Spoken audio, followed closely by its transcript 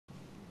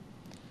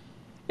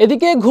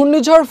এদিকে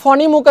ঘূর্ণিঝড়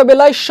ফনি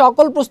মোকাবেলায়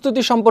সকল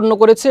প্রস্তুতি সম্পন্ন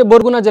করেছে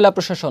বরগুনা জেলা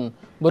প্রশাসন।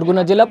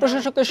 বরগুনা জেলা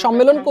প্রশাসকের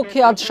সম্মেলন কক্ষে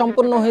আজ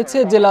সম্পন্ন হয়েছে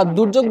জেলা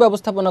দুর্যোগ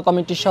ব্যবস্থাপনা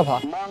কমিটির সভা।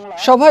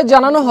 সভায়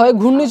জানানো হয়,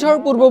 ঘূর্ণিঝড়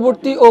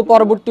পূর্ববর্তী ও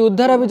পরবর্তী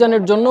উদ্ধার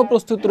অভিযানের জন্য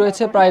প্রস্তুত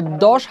রয়েছে প্রায়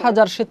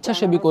 10,000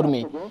 স্বেচ্ছাসেবী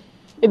কর্মী।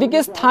 এদিকে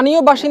স্থানীয়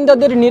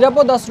বাসিন্দাদের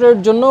নিরাপদ আশ্রয়ের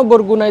জন্য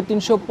বরগুনায়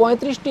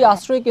 335টি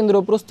আশ্রয় কেন্দ্র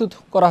প্রস্তুত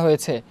করা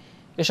হয়েছে।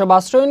 এসব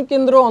আশ্রয়ন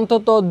কেন্দ্র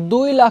অন্তত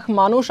 2 লাখ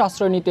মানুষ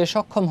আশ্রয় নিতে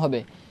সক্ষম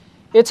হবে।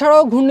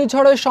 এছাড়াও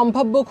ঘূর্ণিঝড়ের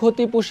সম্ভাব্য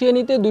ক্ষতি পুষিয়ে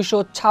নিতে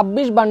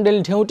 226 বান্ডেল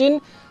ঢেউটিন,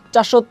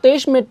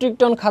 423 মেট্রিক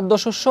টন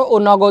খাদ্যশস্য ও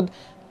নগদ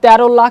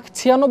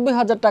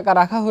 13,96,000 টাকা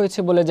রাখা হয়েছে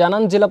বলে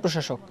জানান জেলা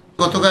প্রশাসক।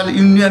 গতকাল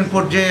ইউনিয়ন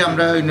পর্যায়ে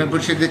আমরা ইউনিয়ন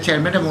পরিষদের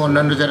চেয়ারম্যান এবং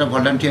অন্যান্য যারা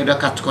ভলান্টিয়াররা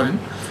কাজ করেন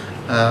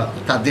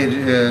তাদের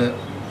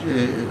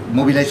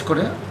মোবিলাইজ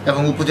করে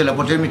এবং উপজেলা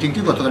পর্যায়ের মিটিংটি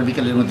গতকাল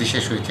বিকেলের মধ্যে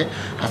শেষ হয়েছে।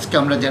 আজকে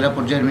আমরা জেলা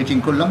পর্যায়ের মিটিং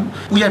করলাম।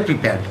 We are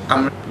prepared.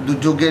 আমরা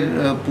দুর্যোগের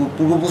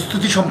পূর্ব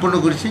প্রস্তুতি সম্পন্ন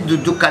করেছি।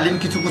 দুর্যোগকালীন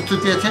কিছু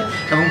প্রস্তুতি আছে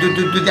এবং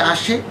দুর্যোগ যদি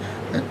আসে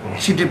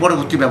সেটির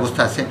পরবর্তী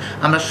ব্যবস্থা আছে।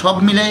 আমরা সব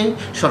মিলাই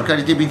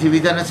সরকারি যে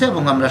বিধিবিধান আছে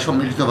এবং আমরা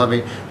সম্মিলিতভাবে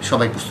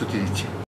সবাই প্রস্তুতি নিচ্ছি।